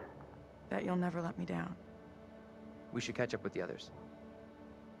playing. that you'll never let me down. We should catch up with the others.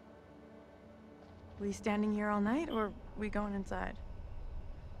 We standing here all night, or we going inside?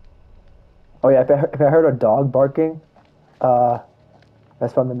 Oh yeah, if I heard a dog barking,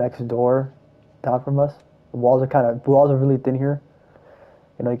 that's from the next door down from us. The walls are really thin here.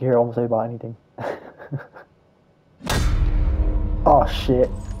 You know, you can hear almost about anything. Oh shit.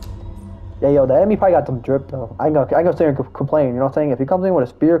 Yeah, yo, the enemy probably got some drip though. I ain't gonna sit here and complain. You know what I'm saying? If he comes in with a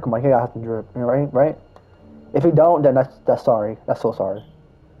spear, come on, he got some drip. You know, right? If he don't, then that's sorry. That's so sorry.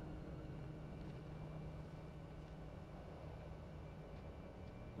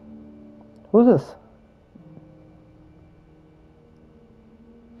 Who's this?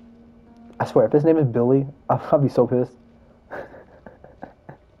 I swear, if his name is Billy, I'll be so pissed.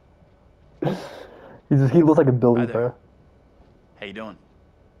 He looks like a Billy, Hi there. bro. How you doing?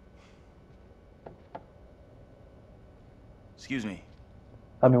 Excuse me.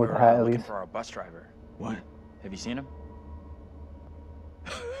 I mean, with the We're hat at looking least. for our bus driver. What? Have you seen him?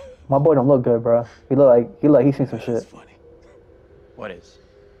 My boy don't look good, bro. He look like he's seen some shit. That's funny. What is?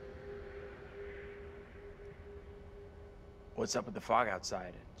 What's up with the fog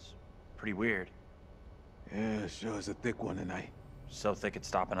outside? It's pretty weird. Yeah, sure is a thick one tonight. So thick it's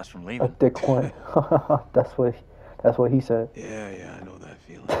stopping us from A leaving. thick one. That's what he said. Yeah, I know that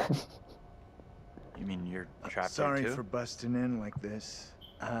feeling. You mean you're trapped Sorry there too? for busting in like this.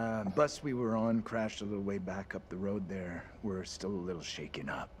 Bus we were on crashed a little way back up the road there. We're still a little shaken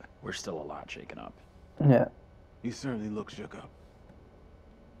up. We're still a lot shaken up. Yeah. You certainly look shook up.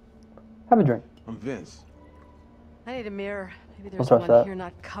 Have a drink. I'm Vince. I need a mirror. Maybe Don't there's trust someone that. here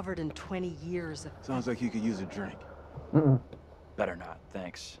not covered in 20 years of... Sounds like you could use a drink. Better not,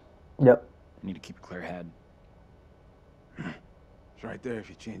 thanks. Yep. I need to keep a clear head. It's right there if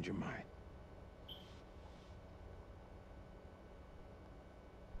you change your mind.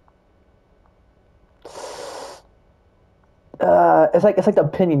 it's like the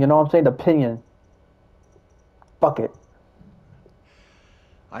opinion. You know what I'm saying? The opinion. Fuck it.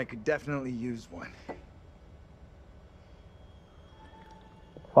 I could definitely use one.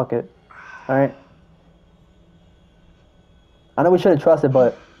 Fuck it. All right. I know we shouldn't trust it,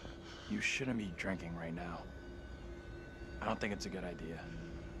 but You shouldn't be drinking right now. I don't think it's a good idea.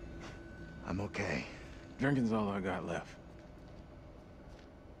 I'm okay. Drinking's all I got left.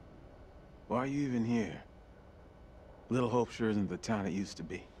 Why are you even here? Little Hope sure isn't the town it used to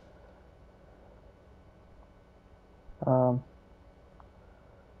be. What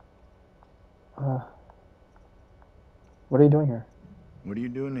are you doing here? What are you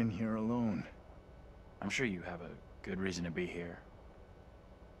doing in here alone? I'm sure you have a good reason to be here.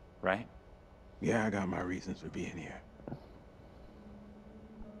 Right? Yeah, I got my reasons for being here.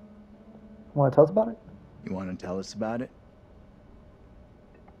 Want to tell us about it? You want to tell us about it?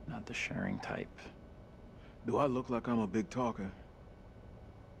 Not the sharing type. Do I look like I'm a big talker?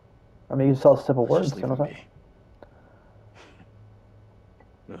 I mean, you just tell us simple words. Just You leave know it what I'm be. saying?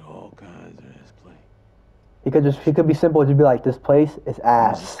 There are all kinds in this place. He could be simple. Just be like, this place is What's this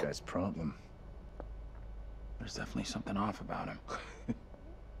ass. guy's problem? There's definitely something off about him.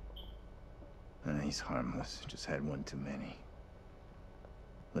 He's harmless. Just had one too many.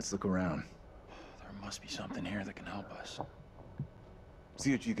 Let's look around. There must be something here that can help us.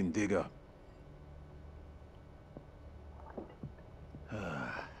 See what you can dig up. He's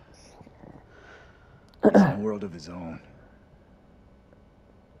in a world of his own.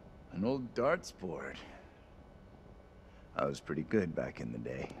 An old darts board. I was pretty good back in the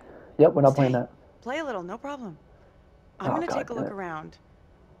day. Yep, we're not playing that. Play a little, no problem. I'm Oh, gonna God take a damn look it. around.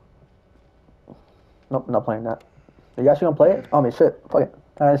 Nope, not playing that. Are you actually gonna play it? Oh, I mean, shit. Fuck it.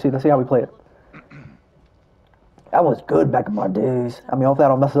 Let's see how we play it. That was good back in my days. I mean, hopefully I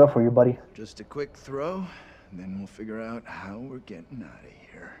don't mess it up for you, buddy. Just a quick throw, and then we'll figure out how we're getting out of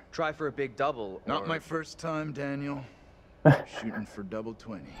here. Try for a big double. Not or... my first time, Daniel. Shooting for double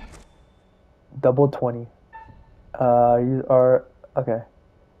 20. Double 20. You are... Okay.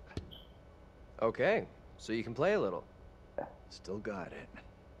 Okay, so you can play a little. Still got it.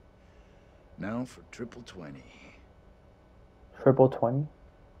 Now for triple 20. Triple 20.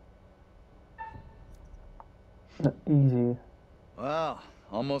 Easy. Well,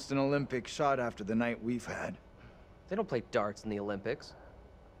 almost an Olympic shot after the night we've had. They don't play darts in the Olympics.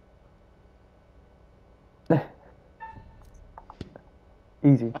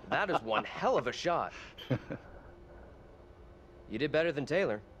 Easy. That is one hell of a shot. You did better than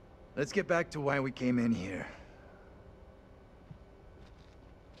Taylor. Let's get back to why we came in here.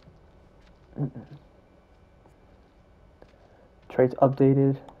 Traits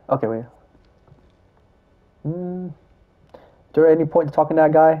updated. Okay, wait. Is there any point to talking to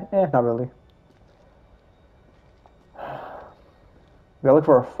that guy? Not really. We gotta look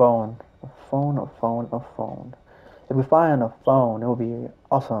for a phone. A phone. If we find a phone, it would be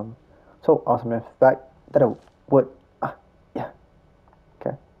awesome. So awesome, in fact, that it would. Yeah.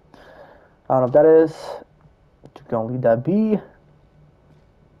 Okay. I don't know if that is. Just gonna leave that be.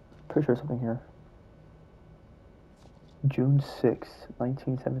 Pretty sure something here. June 6th,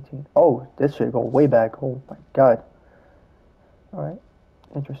 1917. Oh, this should go way back. Oh my god. Alright.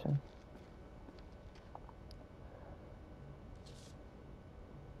 Interesting.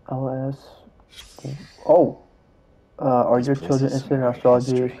 LS. Oh! Are your children interested in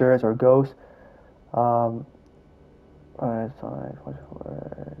astrology, spirits, or ghosts?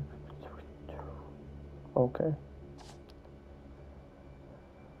 Okay.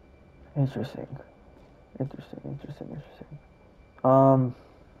 Interesting.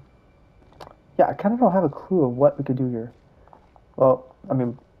 Yeah, I kind of don't have a clue of what we could do here. Well, I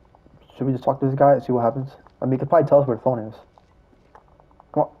mean, should we just talk to this guy and see what happens? I mean, he could probably tell us where the phone is.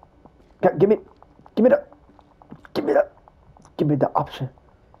 Come on. Give me the option.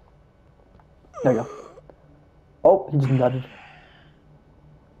 There you go. Oh, he just nutted.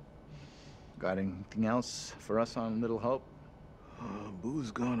 Got anything else for us on Little Hope?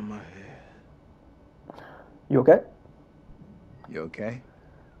 Booze gone in my head. You okay? You okay?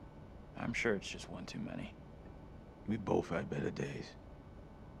 I'm sure it's just one too many. We both had better days.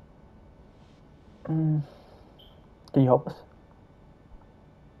 Can you help us?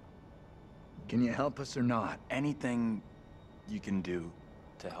 Can you help us or not? Anything you can do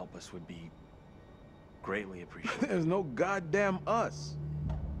to help us would be greatly appreciated. There's no goddamn us.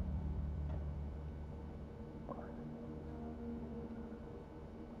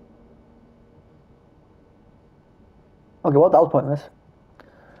 Okay, well, that was pointless.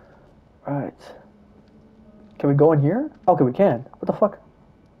 Alright. Can we go in here? Okay, we can. What the fuck?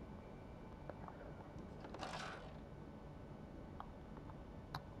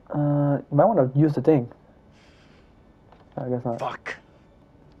 You might want to use the thing. I guess not. Fuck.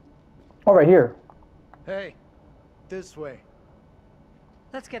 Oh, right here. Hey, this way.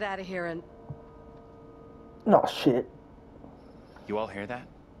 Let's get out of here and... No shit. You all hear that?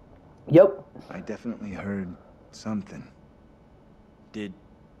 Yep. I definitely heard something. Did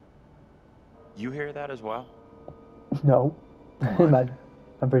you hear that as well? No. Imagine.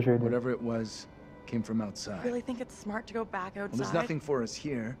 I'm pretty sure it did. Whatever it was, came from outside. I really think it's smart to go back outside. Well, there's nothing for us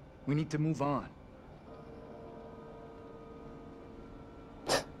here. We need to move on.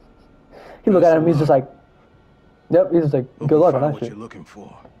 He look at him, he's just like, yep, he's just like, good luck on that what shit. you're looking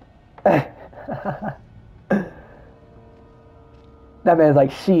for. That man's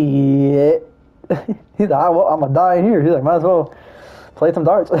like, shit. He's like, well, I'm gonna die here. He's like, might as well play some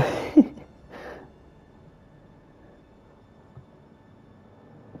darts.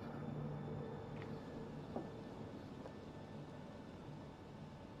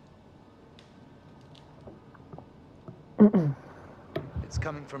 It's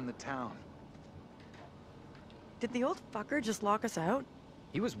coming from the town. Did the old fucker just lock us out?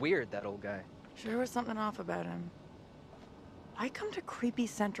 He was weird, that old guy. Sure was something off about him. I come to Creepy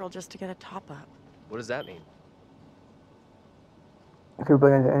Central just to get a top-up. What does that mean? I could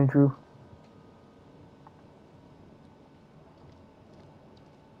play into Andrew.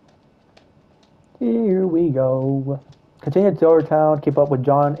 Here we go. Continue to our town, keep up with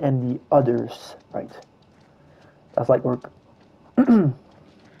John and the others. Right. That's like work.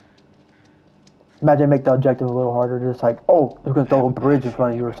 Imagine make the objective a little harder. Just like, oh, you're gonna throw a bridge in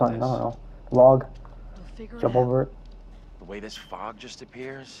front of you or something. I don't know. Log. Jump over it. The way this fog just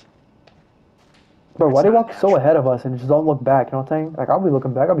appears. Bro, why they walk so ahead of us and just don't look back? You know what I'm saying? Like, I'll be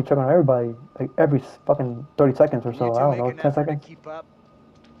looking back. I'll be checking on everybody like every fucking 30 seconds or so. I don't know, 10 seconds. Keep up.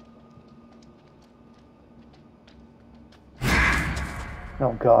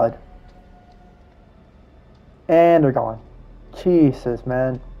 Oh God. And they're gone. Jesus,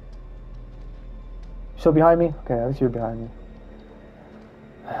 man. Still behind me? Okay, at least you're behind me.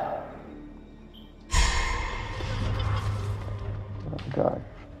 Oh God.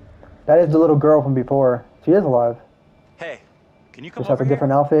 That is the little girl from before. She is alive. Hey, can you come Just has over a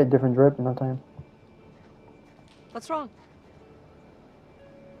different here? outfit, different drip, no time. What's wrong?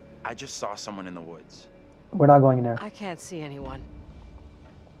 I just saw someone in the woods. We're not going in there. I can't see anyone.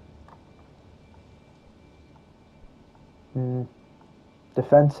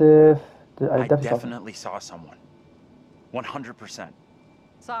 Defensive. I definitely saw someone. 100%.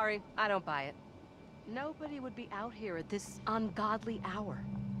 Sorry, I don't buy it. Nobody would be out here at this ungodly hour.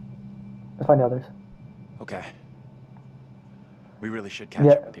 Let's find the others. Okay. We really should catch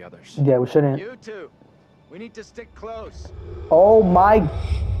up with the others. Yeah, we shouldn't. You two. We need to stick close. Oh my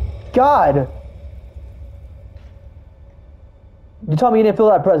God. You told me you didn't feel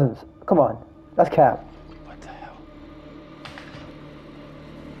that presence. Come on. That's cap. What the hell?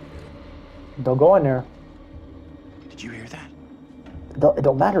 Don't go in there. Did you hear that? It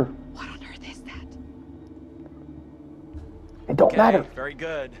don't matter. What on earth is that? It don't matter. Very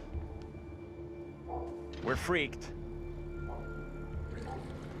good. We're freaked.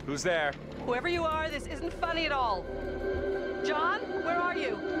 Who's there? Whoever you are, this isn't funny at all. John, where are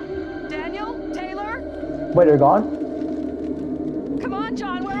you? Daniel? Taylor? Wait, they're gone? Come on,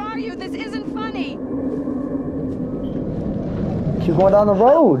 John, where are you? This isn't funny. She's going down the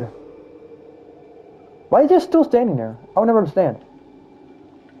road. Why are you just still standing there? I would never understand.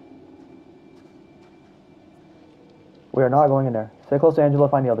 We are not going in there. Stay close to Angela,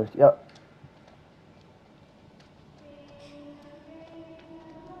 find the others. Yep.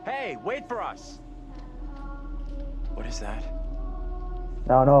 Hey, wait for us! What is that? I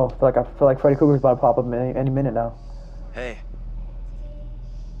don't know. I feel like Freddy Krueger's about to pop up any minute now. Hey.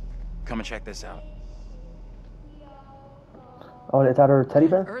 Come and check this out. Oh, is that her teddy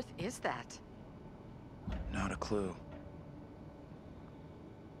What on bear? earth is that? Not a clue.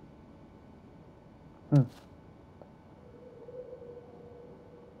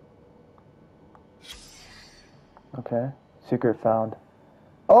 Okay. Secret found.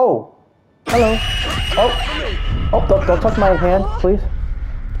 Oh! Hello. Oh! Oh, don't touch my hand, please.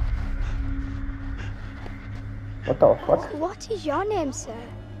 What the fuck? What is your name, sir?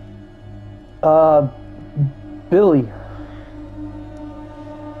 Billy.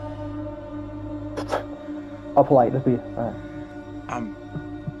 How polite, let's be. Alright.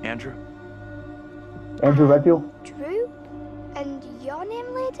 Andrew? Andrew Redfield? Drew? And your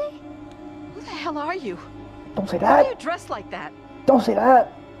name, lady? Who the hell are you? Don't say Why are you that! dressed like that? Don't say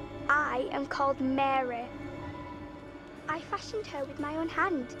that! I am called Mary. I fashioned her with my own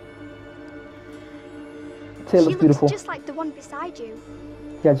hand. Say it She looks beautiful. looks just like the one beside you.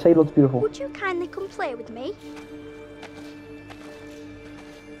 Yeah, just say he looks beautiful. Would you kindly come play with me?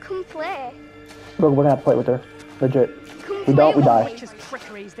 Come play. Look, we're gonna play with her. Legit. Come We don't, we die. Which is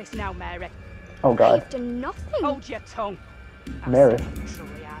trickery is this now, Mary? Oh god. I've done nothing. Hold your tongue. Mary.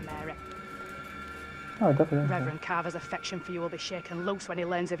 Truly are, Mary. Oh, definitely. Reverend Carver's affection for you will be shaken loose when he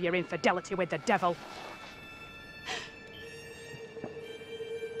learns of your infidelity with the devil.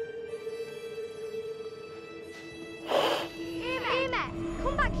 Amy,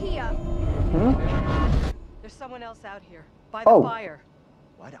 come back here. Hmm? There's someone else out here, by the fire.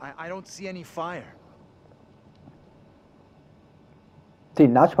 What? I don't see any fire. See,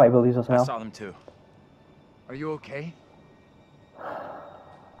 now she probably believes us now. I saw them too. Are you okay?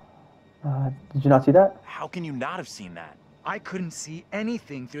 Did you not see that? How can you not have seen that? I couldn't see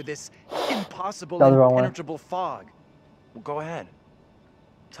anything through this impossible, That was the wrong way. impenetrable fog. Well, go ahead.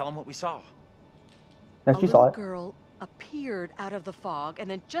 Tell them what we saw. Yes, A you saw little it. girl appeared out of the fog, and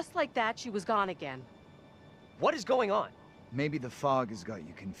then just like that, she was gone again. What is going on? Maybe the fog has got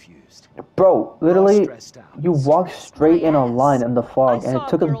you confused. Bro, literally, stressed out. you walked straight in a line in the fog, and it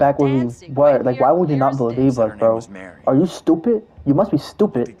took us back where we were. Like, why would you not believe us, bro? Are you stupid? You must be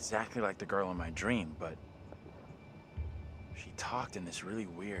stupid. Exactly like the girl in my dream, but she talked in this really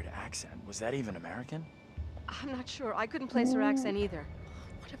weird accent. Was that even American? I'm not sure. I couldn't place her accent either.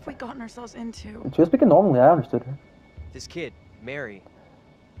 What have we gotten ourselves into? She was speaking normally. I understood her. This kid, Mary,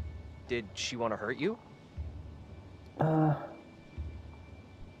 did she want to hurt you?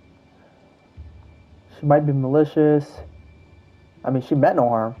 She might be malicious. I mean, she meant no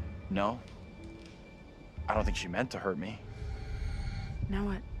harm. No. I don't think she meant to hurt me. Now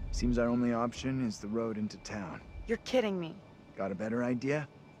what? Seems our only option is the road into town. You're kidding me. Got a better idea?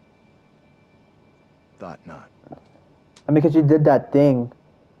 Thought not. I mean, because she did that thing,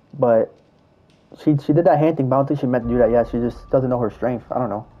 but she did that hand thing, but I don't think she meant to do that yet. She just doesn't know her strength. I don't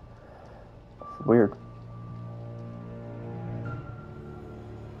know. It's weird.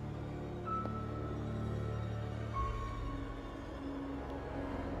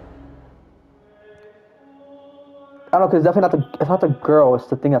 I don't know, because it's definitely it's not the girl, it's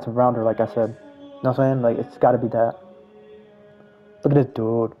the thing that's around her, like I said. You know what I'm saying? Like, it's gotta be that. Look at this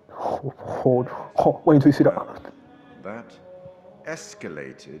dude. Wait until you see that. That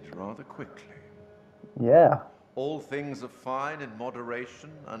escalated rather quickly. Yeah. All things are fine in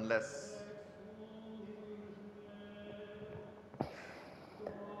moderation unless...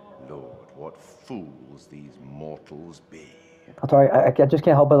 Lord, what fools these mortals be. I'm sorry, I just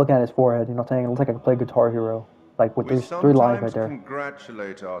can't help but looking at his forehead, you know what I'm saying? It looks like I could play Guitar Hero. Like, with three lines right there.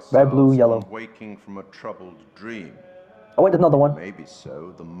 Congratulate ourselves red, blue, yellow. on waking from a troubled dream. Oh, wait, there's another one. Maybe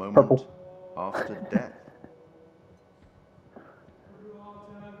so, the moment Purple. after death.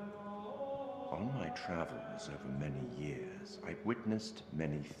 On my travels over many years, I've witnessed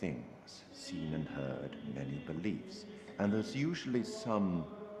many things, seen and heard many beliefs, and there's usually some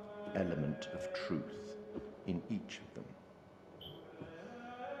element of truth in each of them.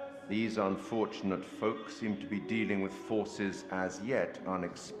 These unfortunate folk seem to be dealing with forces as yet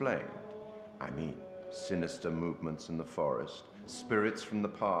unexplained. I mean, sinister movements in the forest, spirits from the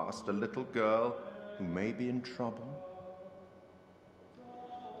past, a little girl who may be in trouble.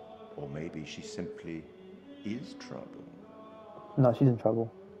 Or maybe she simply is trouble. No, she's in trouble.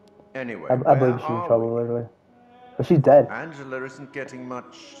 Anyway, I believe she's in trouble, literally. But she's dead. Angela isn't getting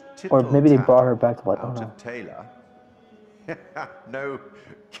much Or maybe they brought her back to life, I don't out know. of Taylor. No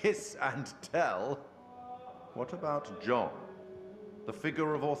kiss and tell. What about John? The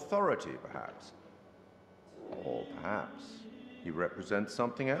figure of authority, perhaps? Or perhaps he represents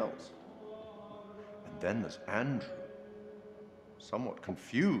something else. And then there's Andrew. Somewhat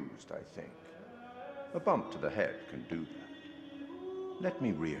confused, I think. A bump to the head can do that. Let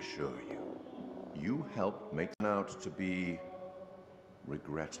me reassure you. You helped make it out to be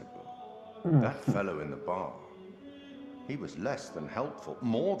regrettable. That fellow in the bar, he was less than helpful,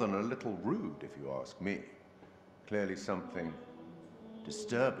 more than a little rude, if you ask me. Clearly something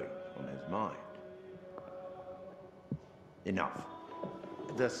disturbing on his mind. Enough.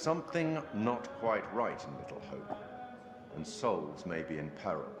 There's something not quite right in Little Hope, and souls may be in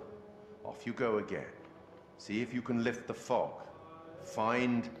peril. Off you go again. See if you can lift the fog.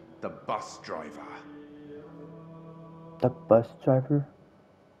 Find the bus driver. The bus driver?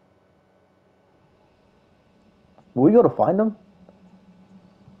 Will we go to find him?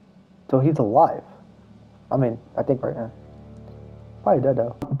 So he's alive. I mean, I think right now. Probably dead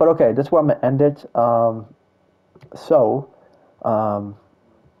though. But okay, this is where I'm gonna end it. So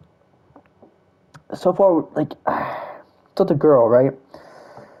far, like, so the girl, right?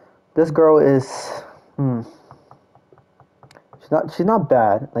 This girl is, she's she's not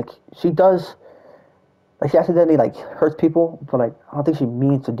bad. Like she does, like she accidentally like hurts people, but like I don't think she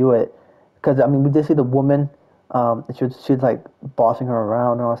means to do it. Because I mean, we did see the woman, and she's like bossing her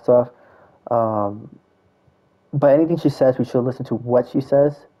around and all that stuff. Um, but anything she says, we should listen to what she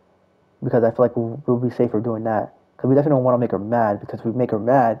says because I feel like we'll be safer doing that. Because we definitely don't want to make her mad because if we make her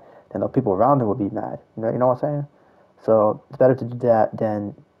mad, then the people around her will be mad. You know what I'm saying? So it's better to do that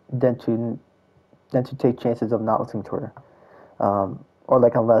than to than to take chances of not listening to her. Or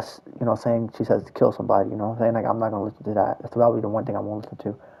like unless saying she says to kill somebody. You know what I'm saying? Like I'm not gonna listen to that. That's probably the one thing I won't listen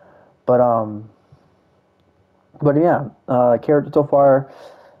to. But yeah, characters so far,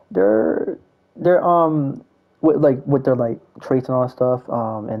 they're with their like traits and all that stuff,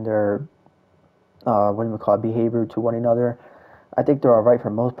 and their what do we call it, behavior to one another. I think they're alright for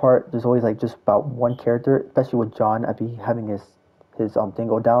the most part. There's always like just about one character, especially with John. I'd be having his thing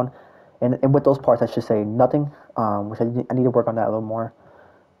go down, and with those parts, I should say nothing. Which I need to work on that a little more.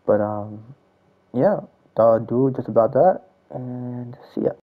 But yeah, do just about that, and see ya.